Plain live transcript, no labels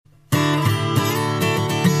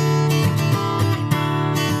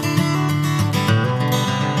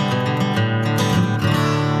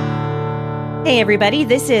Hey, everybody.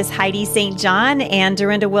 This is Heidi St. John and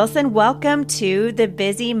Dorinda Wilson. Welcome to the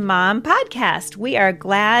Busy Mom Podcast. We are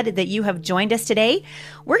glad that you have joined us today.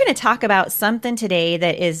 We're going to talk about something today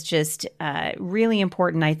that is just really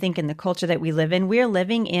important, I think, in the culture that we live in. We're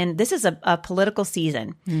living in, this is a political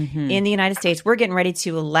season in the United States. We're getting ready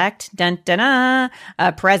to elect,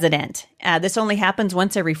 a president. This only happens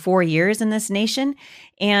once every 4 years in this nation.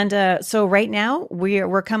 And so right now,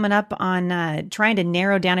 we're coming up on trying to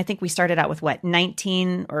narrow down. I think we started out with,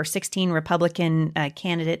 19 or 16 Republican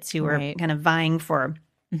candidates who were kind of vying for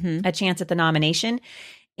a chance at the nomination.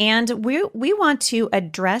 And we want to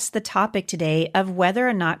address the topic today of whether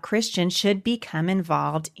or not Christians should become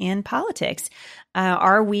involved in politics.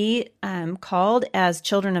 Are we called as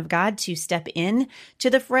children of God to step in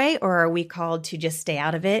to the fray, or are we called to just stay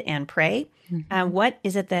out of it and pray? What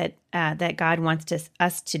is it that God wants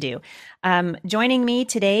us to do? Joining me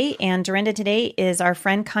today and Dorinda today is our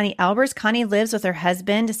friend Connie Albers. Connie lives with her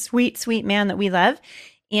husband, a sweet, sweet man that we love,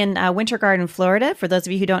 in Winter Garden, Florida. For those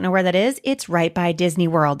of you who don't know where that is, it's right by Disney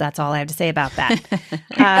World. That's all I have to say about that.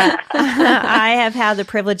 I have had the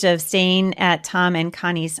privilege of staying at Tom and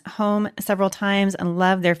Connie's home several times and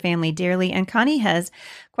love their family dearly. And Connie has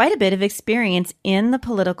quite a bit of experience in the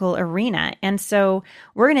political arena. And so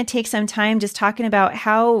we're going to take some time just talking about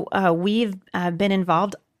how we've been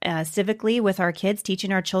involved civically with our kids,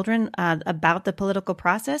 teaching our children about the political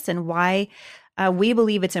process and why we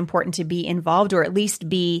believe it's important to be involved or at least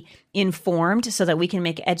be informed so that we can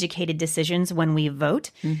make educated decisions when we vote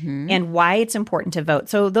and why it's important to vote.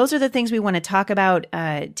 So those are the things we want to talk about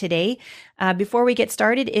today. Before we get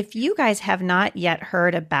started, if you guys have not yet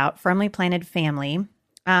heard about Firmly Planted Family,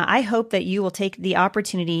 I hope that you will take the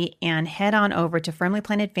opportunity and head on over to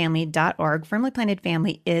firmlyplantedfamily.org. Firmly Planted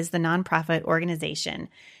Family is the nonprofit organization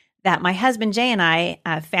that my husband Jay and I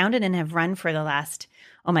founded and have run for the last,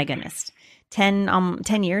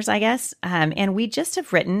 10 years, I guess. And we just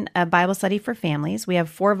have written a Bible study for families. We have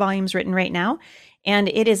 4 volumes written right now. And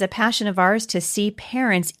it is a passion of ours to see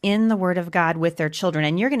parents in the Word of God with their children.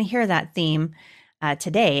 And you're going to hear that theme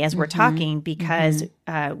today as we're talking, because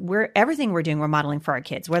everything we're doing, we're modeling for our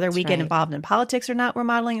kids. Whether we get involved in politics or not, we're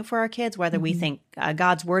modeling it for our kids. Whether we think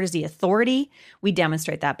God's Word is the authority, we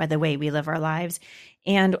demonstrate that by the way we live our lives.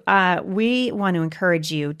 And we want to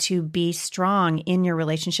encourage you to be strong in your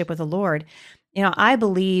relationship with the Lord. You know, I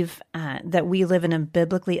believe that we live in a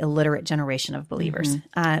biblically illiterate generation of believers,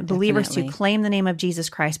 believers who claim the name of Jesus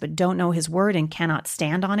Christ but don't know His Word and cannot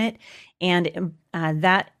stand on it. And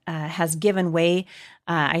that has given way,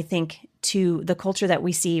 I think, to the culture that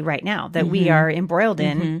we see right now, that we are embroiled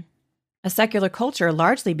in. A secular culture,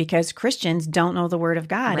 largely because Christians don't know the Word of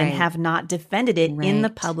God and have not defended it in the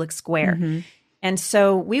public square. And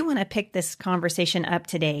so we want to pick this conversation up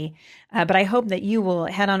today, but I hope that you will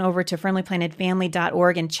head on over to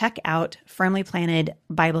firmlyplantedfamily.org and check out Firmly Planted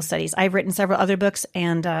Bible Studies. I've written several other books,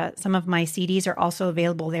 and some of my CDs are also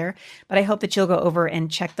available there, but I hope that you'll go over and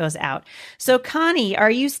check those out. So Connie, are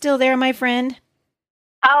you still there, my friend?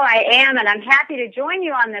 Oh, I am, and I'm happy to join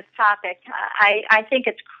you on this topic. I think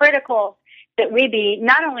it's critical that we be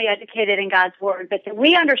not only educated in God's Word, but that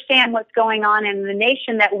we understand what's going on in the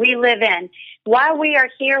nation that we live in. While we are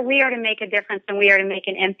here, we are to make a difference and we are to make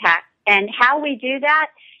an impact. And how we do that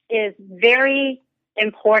is very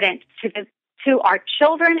important to our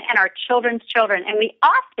children and our children's children. And we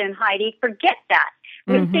often, Heidi, forget that.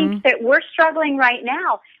 We think that we're struggling right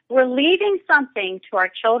now. We're leaving something to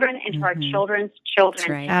our children and to our children's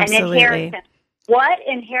children. An inheritance. What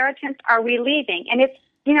inheritance are we leaving? And it's,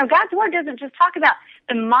 God's Word doesn't just talk about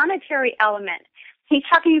the monetary element. He's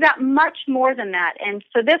talking about much more than that. And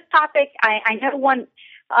so this topic, I know one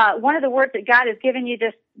of the words that God has given you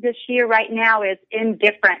this year right now is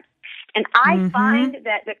indifference. And I find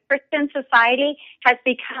that the Christian society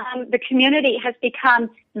the community has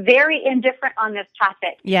become very indifferent on this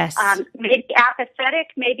topic. Yes. Maybe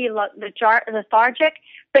apathetic, maybe lethargic.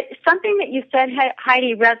 But something that you said,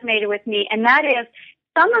 Heidi, resonated with me, and that is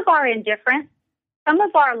some of our indifference, some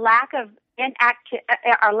of our lack of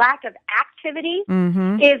activity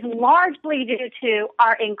is largely due to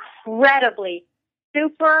our incredibly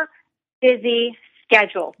super busy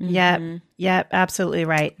schedule. Yep, absolutely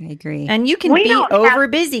right. I agree. And you can be over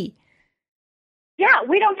busy. Yeah,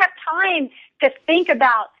 we don't have time to think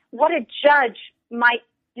about what a judge might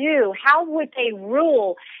do. How would they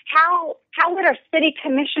rule? How would our city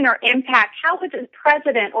commissioner impact? How would the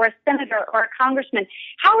president or a senator or a congressman,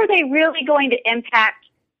 how are they really going to impact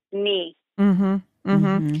me?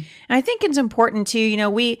 And I think it's important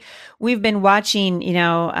too. We've been watching,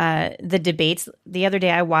 the debates. The other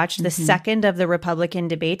day, I watched the second of the Republican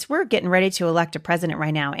debates. We're getting ready to elect a president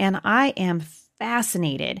right now, and I am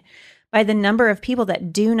fascinated by the number of people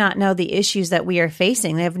that do not know the issues that we are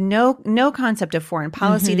facing. They have no concept of foreign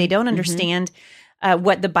policy. They don't understand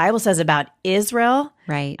what the Bible says about Israel,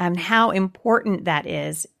 right? And how important that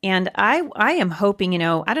is. And I am hoping,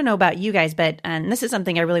 I don't know about you guys, but and this is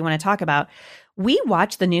something I really want to talk about. We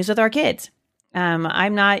watch the news with our kids.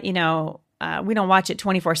 I'm not, we don't watch it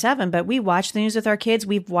 24/7, but we watch the news with our kids.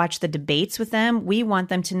 We've watched the debates with them. We want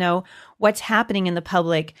them to know what's happening in the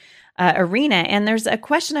public arena. And there's a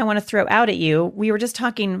question I want to throw out at you. We were just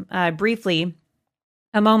talking briefly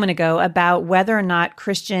a moment ago about whether or not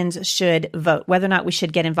Christians should vote, whether or not we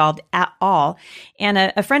should get involved at all. And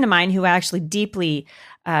a friend of mine who I actually deeply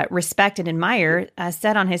respect and admire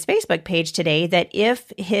said on his Facebook page today that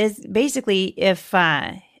if a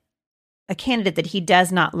candidate that he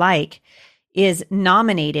does not like is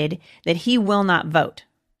nominated, that he will not vote.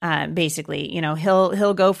 Basically,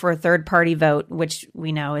 he'll go for a third party vote, which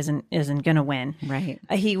we know isn't going to win. Right.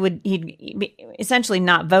 He'd be essentially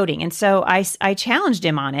not voting. And so I challenged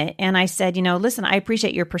him on it, and I said, listen, I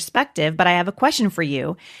appreciate your perspective, but I have a question for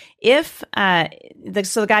you. If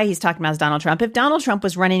the guy he's talking about is Donald Trump. If Donald Trump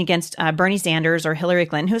was running against Bernie Sanders or Hillary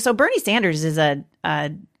Clinton, so Bernie Sanders is a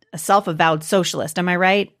self-avowed socialist. Am I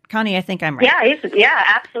right, Connie? I think I'm right. Yeah,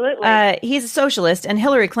 absolutely. He's a socialist, and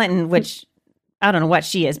Hillary Clinton, which I don't know what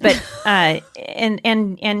she is, but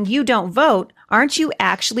and you don't vote, aren't you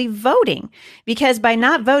actually voting? Because by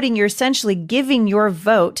not voting, you're essentially giving your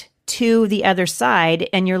vote to the other side,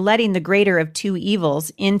 and you're letting the greater of two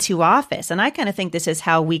evils into office. And I kind of think this is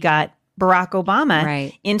how we got Barack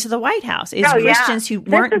Obama into the White House, is Christians who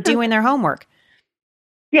weren't doing their homework.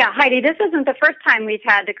 Yeah, Heidi, this isn't the first time we've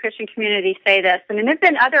had the Christian community say this. I mean, there's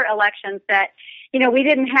been other elections that we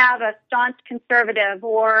didn't have a staunch conservative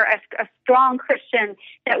or a strong Christian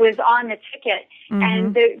that was on the ticket.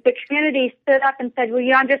 And the community stood up and said, well,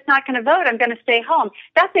 I'm just not going to vote. I'm going to stay home.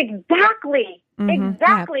 That's exactly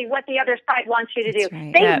what the other side wants you to do.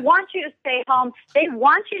 Right. They want you to stay home. They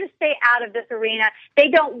want you to stay out of this arena. They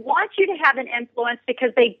don't want you to have an influence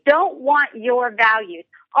because they don't want your values,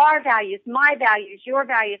 our values, my values, your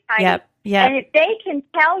values, Heidi. Yep. And if they can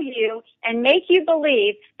tell you and make you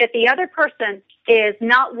believe that the other person is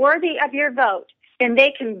not worthy of your vote, then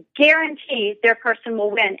they can guarantee their person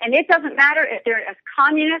will win. And it doesn't matter if they're a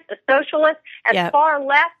communist, a socialist, as far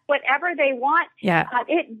left, whatever they want.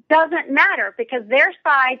 It doesn't matter because their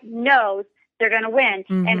side knows they're going to win.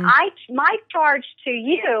 And my charge to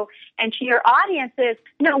you and to your audience is,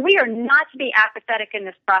 no, we are not to be apathetic in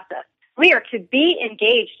this process. We are to be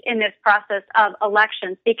engaged in this process of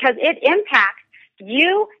elections because it impacts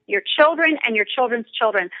you, your children, and your children's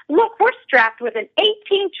children. Look, we're strapped with an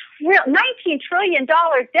 $19 trillion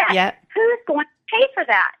debt. Who's going to pay for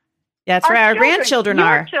that? That's right. Our grandchildren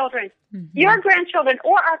are. Your children, your grandchildren,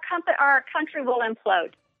 or our country will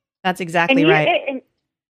implode. That's exactly right. And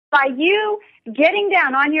by you getting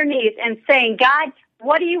down on your knees and saying, God,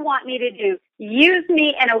 what do you want me to do? Use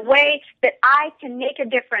me in a way that I can make a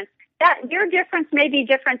difference. That your difference may be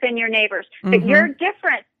different than your neighbors, but your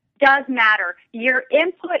difference does matter. Your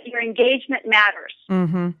input, your engagement matters.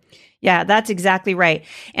 Yeah, that's exactly right.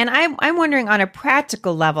 And I'm wondering on a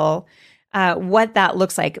practical level what that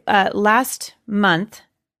looks like. Last month,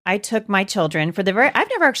 I took my children I've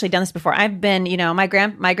never actually done this before. I've been, my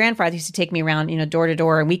grandfather used to take me around, door to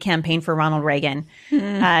door, and we campaigned for Ronald Reagan in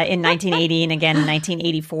 1980 and again in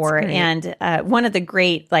 1984. And one of the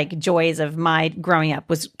great joys of my growing up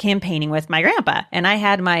was campaigning with my grandpa. And I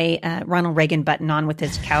had my Ronald Reagan button on with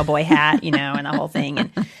his cowboy hat, and the whole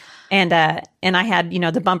thing. And I had,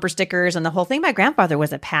 the bumper stickers and the whole thing. My grandfather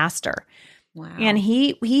was a pastor. Wow. And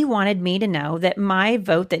he wanted me to know that my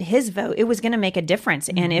vote, that his vote, it was going to make a difference.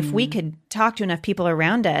 And if we could talk to enough people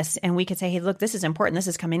around us and we could say, hey, look, this is important, this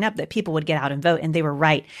is coming up, that people would get out and vote. And they were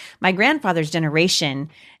right. My grandfather's generation,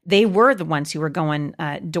 they were the ones who were going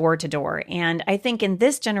door to door. And I think in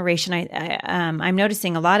this generation, I'm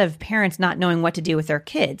noticing a lot of parents not knowing what to do with their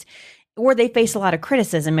kids. Or they face a lot of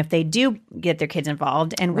criticism if they do get their kids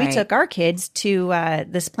involved. And we took our kids to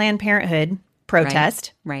this Planned Parenthood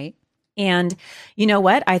protest. Right. And you know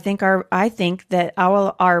what? I think that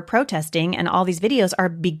our protesting and all these videos are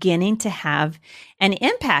beginning to have an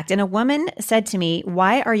impact. And a woman said to me,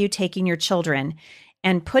 why are you taking your children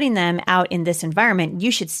and putting them out in this environment?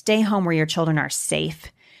 You should stay home where your children are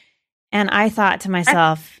safe. And I thought to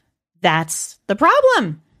myself, that's the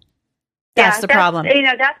problem. That's the problem.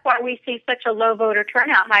 That's why we see such a low voter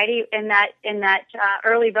turnout, Heidi, in that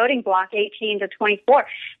early voting block, 18 to 24.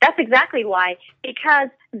 That's exactly why, because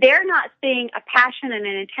they're not seeing a passion and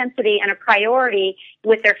an intensity and a priority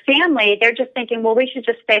with their family. They're just thinking, well, we should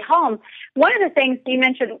just stay home. One of the things you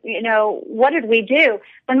mentioned, what did we do?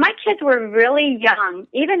 When my kids were really young,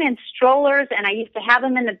 even in strollers, and I used to have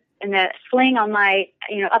them in the sling on my,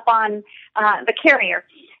 up on the carrier.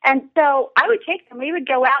 And so I would take them. We would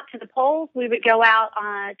go out to the polls. We would go out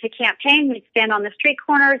to campaign. We'd stand on the street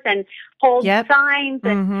corners and hold signs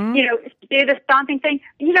and, do the stomping thing.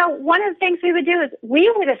 One of the things we would do is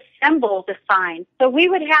we would assemble the signs. So we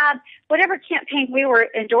would have whatever campaign we were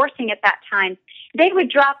endorsing at that time. They would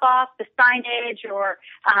drop off the signage or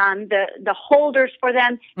the holders for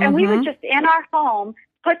them. And we would just, in our home,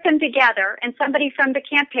 put them together. And somebody from the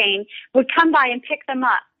campaign would come by and pick them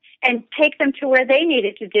up and take them to where they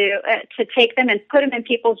needed to take them and put them in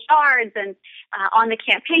people's yards and on the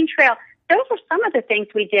campaign trail. Those were some of the things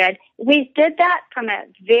we did. We did that from a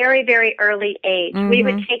very, very early age. We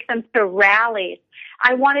would take them to rallies.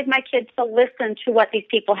 I wanted my kids to listen to what these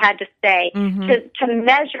people had to say, to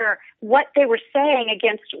measure what they were saying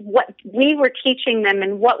against what we were teaching them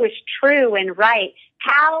and what was true and right,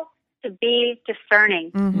 how to be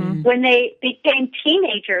discerning. When they became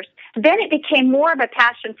teenagers, then it became more of a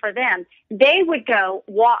passion for them. They would go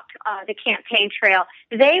walk the campaign trail.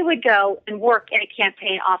 They would go and work in a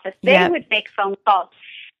campaign office. They would make phone calls.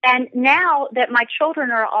 And now that my children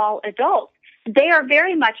are all adults, they are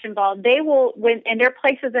very much involved. They will, when in their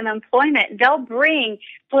places of employment, they'll bring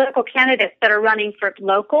political candidates that are running for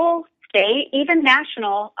local, state, even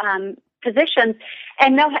national positions,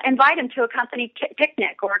 and they'll invite them to a company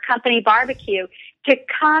picnic or a company barbecue to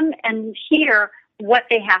come and hear what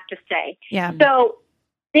they have to say. So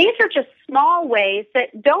these are just small ways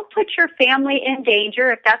that don't put your family in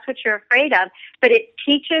danger if that's what you're afraid of, but it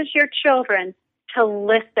teaches your children to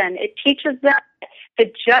listen. It teaches them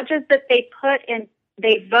the judges that they put in,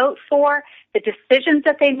 they vote for, the decisions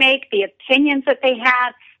that they make, the opinions that they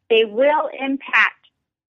have, they will impact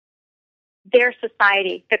their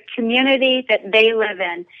society, the community that they live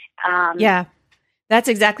in. That's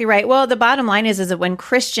exactly right. Well, the bottom line is that when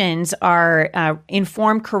Christians are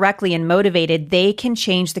informed correctly and motivated, they can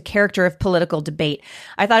change the character of political debate.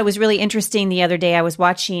 I thought it was really interesting the other day. I was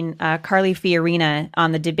watching Carly Fiorina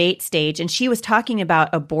on the debate stage, and she was talking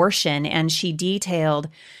about abortion, and she detailed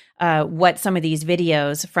what some of these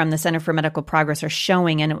videos from the Center for Medical Progress are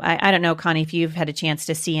showing. And I don't know, Connie, if you've had a chance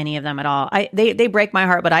to see any of them at all. They break my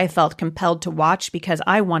heart, but I felt compelled to watch because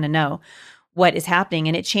I want to know what is happening,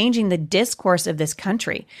 and it's changing the discourse of this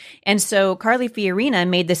country. And so Carly Fiorina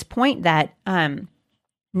made this point that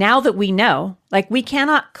now that we know, like, we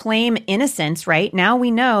cannot claim innocence, right? Now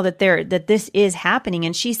we know that this is happening.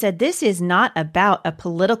 And she said, this is not about a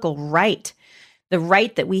political right, the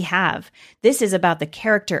right that we have. This is about the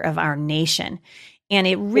character of our nation. And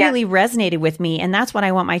it really resonated with me. And that's what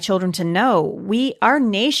I want my children to know. Our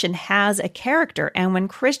nation has a character. And when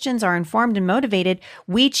Christians are informed and motivated,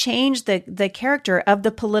 we change the character of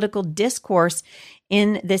the political discourse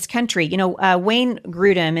in this country. Wayne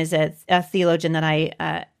Grudem is a theologian that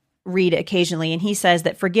I read occasionally, and he says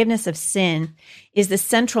that forgiveness of sin is the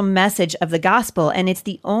central message of the gospel, and it's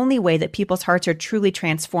the only way that people's hearts are truly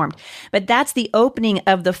transformed. But that's the opening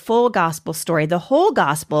of the full gospel story. The whole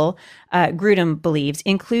gospel, Grudem believes,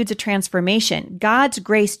 includes a transformation. God's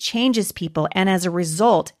grace changes people, and as a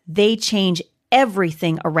result, they change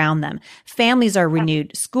everything around them. Families are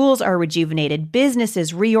renewed, schools are rejuvenated,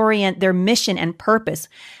 businesses reorient their mission and purpose.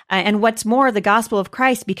 And what's more, the gospel of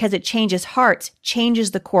Christ, because it changes hearts,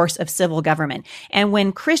 changes the course of civil government. And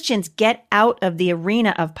when Christians get out of the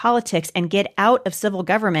arena of politics and get out of civil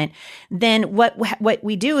government, then what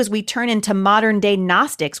we do is we turn into modern day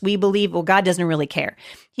Gnostics. We believe, well, God doesn't really care.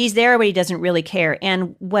 He's there, but he doesn't really care.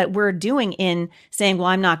 And what we're doing in saying, well,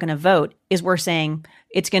 I'm not going to vote, is we're saying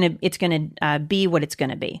it's going to be what it's going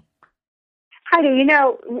to be. Heidi,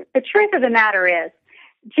 the truth of the matter is,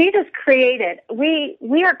 Jesus created, we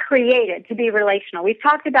are created to be relational. We've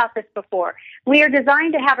talked about this before. We are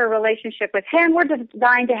designed to have a relationship with him. We're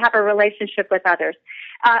designed to have a relationship with others.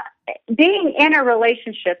 Being in a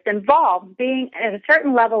relationship involves being at a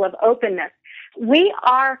certain level of openness. We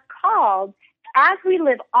are called, as we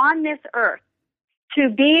live on this earth, to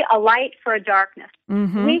be a light for a darkness.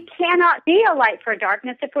 We cannot be a light for a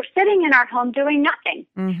darkness if we're sitting in our home doing nothing.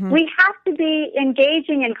 We have to be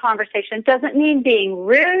engaging in conversation. It doesn't mean being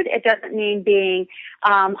rude. It doesn't mean being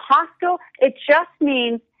hostile. It just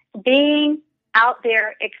means being out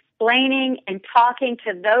there explaining and talking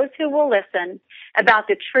to those who will listen about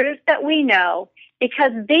the truth that we know,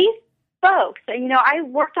 because these folks, I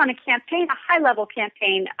worked on a campaign, a high-level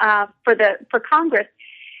campaign for Congress,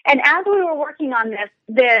 and as we were working on this,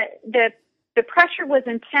 the pressure was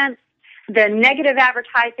intense. The negative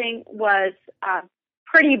advertising was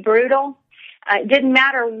pretty brutal. It didn't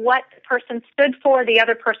matter what the person stood for; the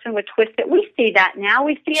other person would twist it. We see that now.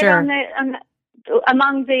 We see Sure. it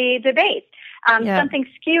among the debates. Something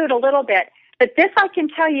skewed a little bit. But this I can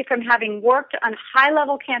tell you from having worked on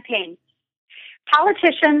high-level campaigns.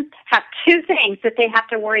 Politicians have two things that they have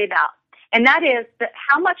to worry about, and that is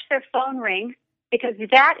how much their phone rings, because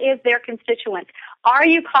that is their constituents. Are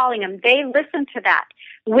you calling them? They listen to that.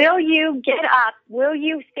 Will you get up? Will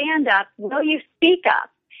you stand up? Will you speak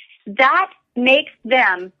up? That makes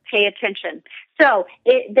them pay attention. So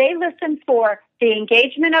they listen for the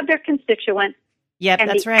engagement of their constituents. Yep, and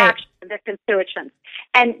that's the right. action of their constituents.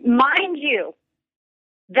 And mind you,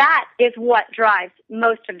 that is what drives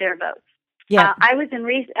most of their votes. Yeah. I was in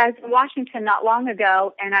Washington not long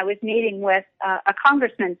ago, and I was meeting with a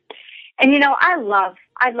congressman. And I love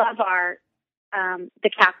our the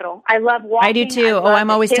Capitol. I love walking. I do too.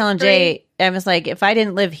 I'm always telling Jay, I was like, if I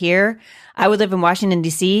didn't live here, I would live in Washington,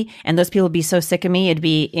 D.C., and those people would be so sick of me, it'd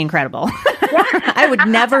be incredible. I would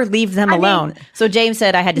never leave them alone. So James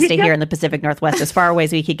said I had to stay here in the Pacific Northwest, as far away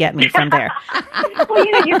as we could get me from there. Well,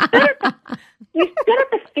 you stood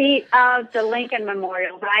at the feet of the Lincoln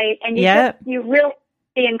Memorial, right? And you really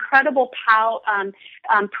the incredible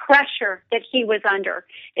pressure that he was under.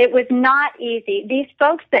 It was not easy. These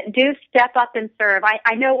folks that do step up and serve,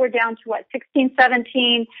 I know we're down to 16,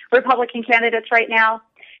 17 Republican candidates right now.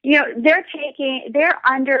 They're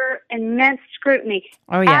under immense scrutiny,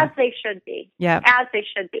 as they should be. Yeah, as they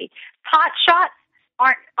should be. Hot shots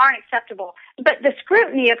aren't acceptable, but the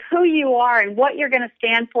scrutiny of who you are and what you're going to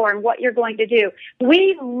stand for and what you're going to do.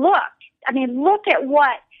 Look at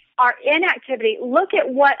what our inactivity. Look at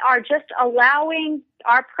what are just allowing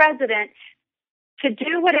our president to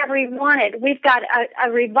do whatever he wanted. We've got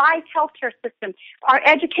a revised healthcare system. Our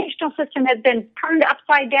educational system has been turned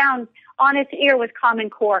upside down on its ear with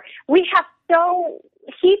Common Core.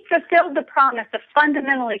 He fulfilled the promise of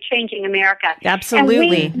fundamentally changing America.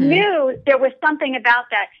 Absolutely. And we knew there was something about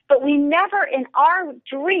that, but we never in our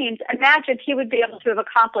dreams imagined he would be able to have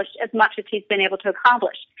accomplished as much as he's been able to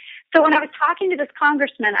accomplish. So when I was talking to this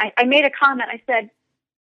congressman, I made a comment. I said,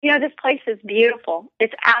 this place is beautiful.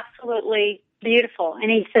 It's absolutely beautiful. And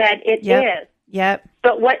he said, it is. Yep.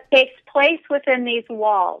 But what takes place within these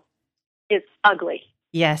walls is ugly.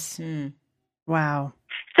 Yes. Wow.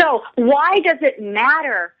 So why does it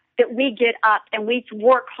matter that we get up and we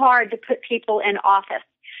work hard to put people in office?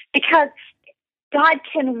 Because God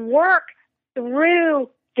can work through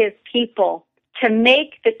his people to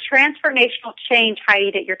make the transformational change,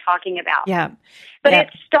 Heidi, that you're talking about. Yeah. But it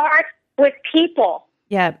starts with people.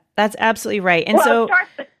 Yeah, that's absolutely right. And it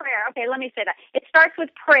starts with prayer. Okay, let me say that. It starts with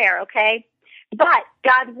prayer, okay? But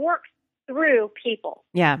God works through people.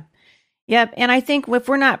 Yeah. Yep. And I think if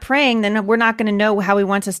we're not praying, then we're not going to know how he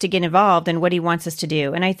wants us to get involved and what he wants us to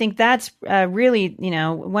do. And I think that's really,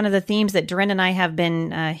 one of the themes that Dorinda and I have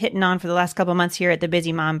been hitting on for the last couple of months here at the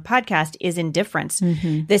Busy Mom podcast is indifference.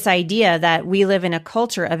 Mm-hmm. This idea that we live in a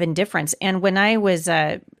culture of indifference. And when I was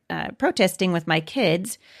protesting with my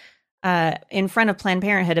kids in front of Planned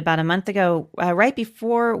Parenthood about a month ago, right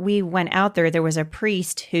before we went out there was a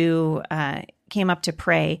priest who came up to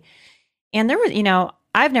pray. And there was,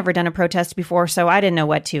 I've never done a protest before, so I didn't know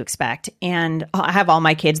what to expect. And I have all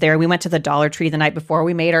my kids there. We went to the Dollar Tree the night before.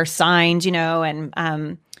 We made our signs,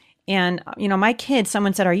 and my kids,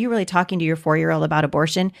 someone said, "Are you really talking to your 4-year-old about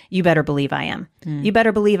abortion?" You better believe I am. You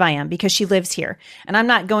better believe I am, because she lives here. And I'm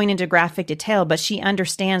not going into graphic detail, but she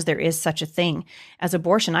understands there is such a thing as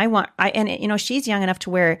abortion. She's young enough to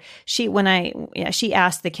where she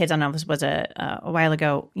asked the kids, I don't know if this was a while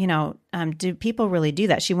ago, do people really do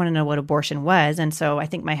that? She wanted to know what abortion was. And so I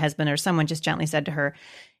think my husband or someone just gently said to her,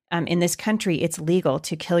 in this country, it's legal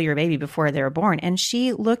to kill your baby before they're born. And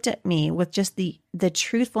she looked at me with just the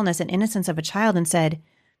truthfulness and innocence of a child and said,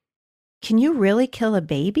 "Can you really kill a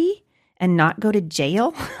baby and not go to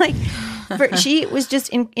jail?" She was just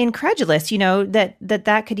incredulous,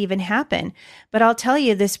 that could even happen. But I'll tell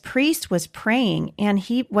you, this priest was praying, and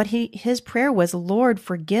his prayer was, "Lord,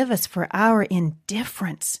 forgive us for our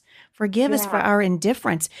indifference. Forgive us for our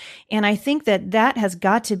indifference." And I think that has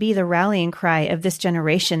got to be the rallying cry of this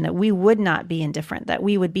generation, that we would not be indifferent, that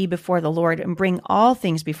we would be before the Lord and bring all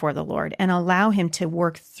things before the Lord and allow him to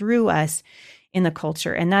work through us in the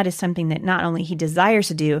culture. And that is something that not only he desires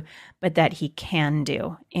to do, but that he can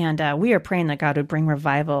do. And we are praying that God would bring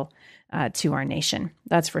revival to our nation.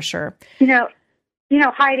 That's for sure.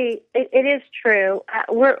 Heidi, it is true.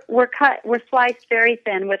 We're sliced very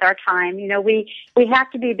thin with our time. We have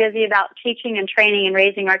to be busy about teaching and training and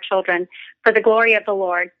raising our children for the glory of the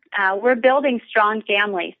Lord. We're building strong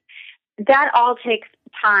families. That all takes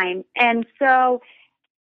time. And so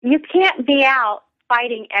you can't be out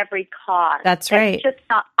fighting every cause. That's right. It's just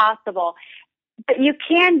not possible. But you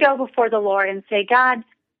can go before the Lord and say, God,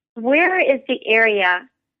 where is the area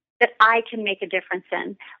that I can make a difference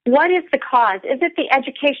in? What is the cause? Is it the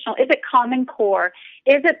educational? Is it Common Core?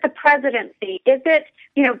 Is it the presidency? Is it,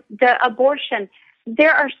 the abortion?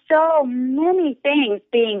 There are so many things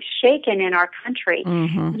being shaken in our country.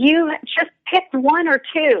 Mm-hmm. You just pick one or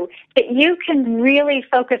two that you can really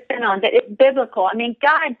focus in on, that is biblical. I mean,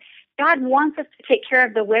 God wants us to take care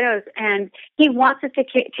of the widows, and He wants us to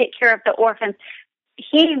take care of the orphans.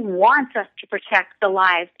 He wants us to protect the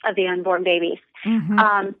lives of the unborn babies.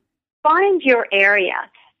 Mm-hmm. Find your area.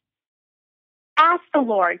 Ask the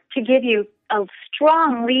Lord to give you a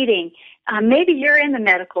strong leading. Maybe you're in the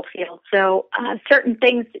medical field, so certain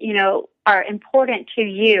things, are important to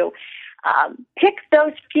you. Pick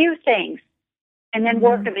those few things and then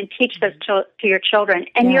work them and teach those to your children.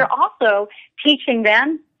 And you're also teaching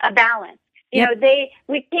them a balance.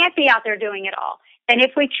 We can't be out there doing it all. And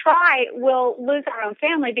if we try, we'll lose our own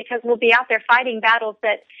family because we'll be out there fighting battles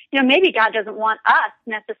that, maybe God doesn't want us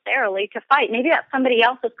necessarily to fight. Maybe that's somebody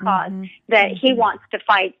else's cause that He wants to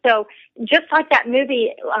fight. So just like that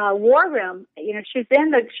movie, War Room, she's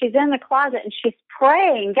in the closet and she's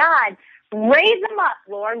praying, God, raise them up,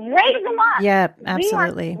 Lord, raise them up. Yep,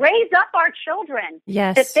 absolutely. Raise up our children.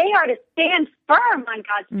 Yes. That they are to stand firm on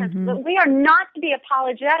God's principles. That we are not to be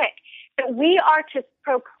apologetic. That we are to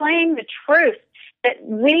proclaim the truth. That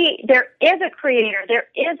there is a Creator, there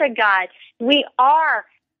is a God. We are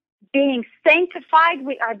being sanctified.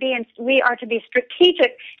 We are to be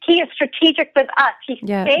strategic. He is strategic with us. He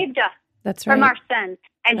saved us from our sins,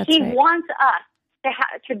 and He wants us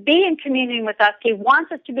to be in communion with us. He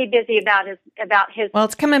wants us to be busy about His. Well,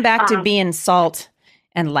 it's coming back to being salt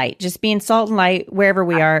and light, just being salt and light wherever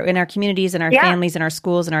we are, in our communities, in our families, in our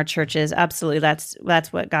schools, in our churches. Absolutely.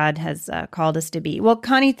 That's what God has called us to be. Well,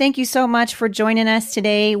 Connie, thank you so much for joining us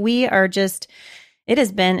today. It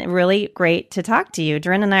has been really great to talk to you.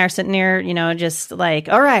 Dorinda and I are sitting there, just like,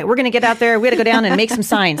 all right, we're going to get out there. We got to go down and make some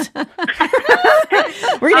signs. We're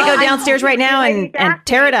going to go downstairs right now and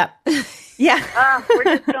tear it up. Yeah. We're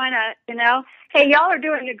just going to, hey, y'all are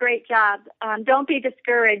doing a great job. Don't be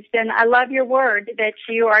discouraged. And I love your word that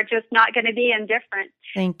you are just not going to be indifferent.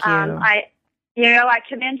 Thank you. I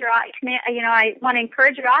commend I want to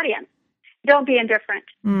encourage your audience. Don't be indifferent.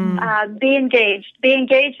 Be engaged. Be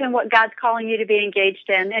engaged in what God's calling you to be engaged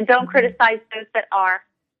in. And don't criticize those that are.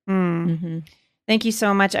 Mm-hmm. Thank you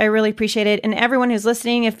so much. I really appreciate it. And everyone who's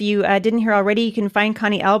listening, if you didn't hear already, you can find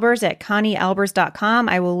Connie Albers at ConnieAlbers.com.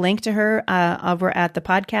 I will link to her over at the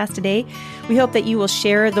podcast today. We hope that you will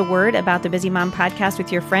share the word about the Busy Mom podcast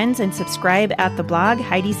with your friends and subscribe at the blog,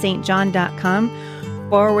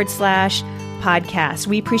 HeidiSt.John.com/podcast.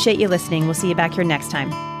 We appreciate you listening. We'll see you back here next time.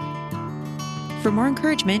 For more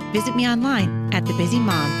encouragement, visit me online at The Busy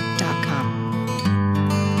Mom.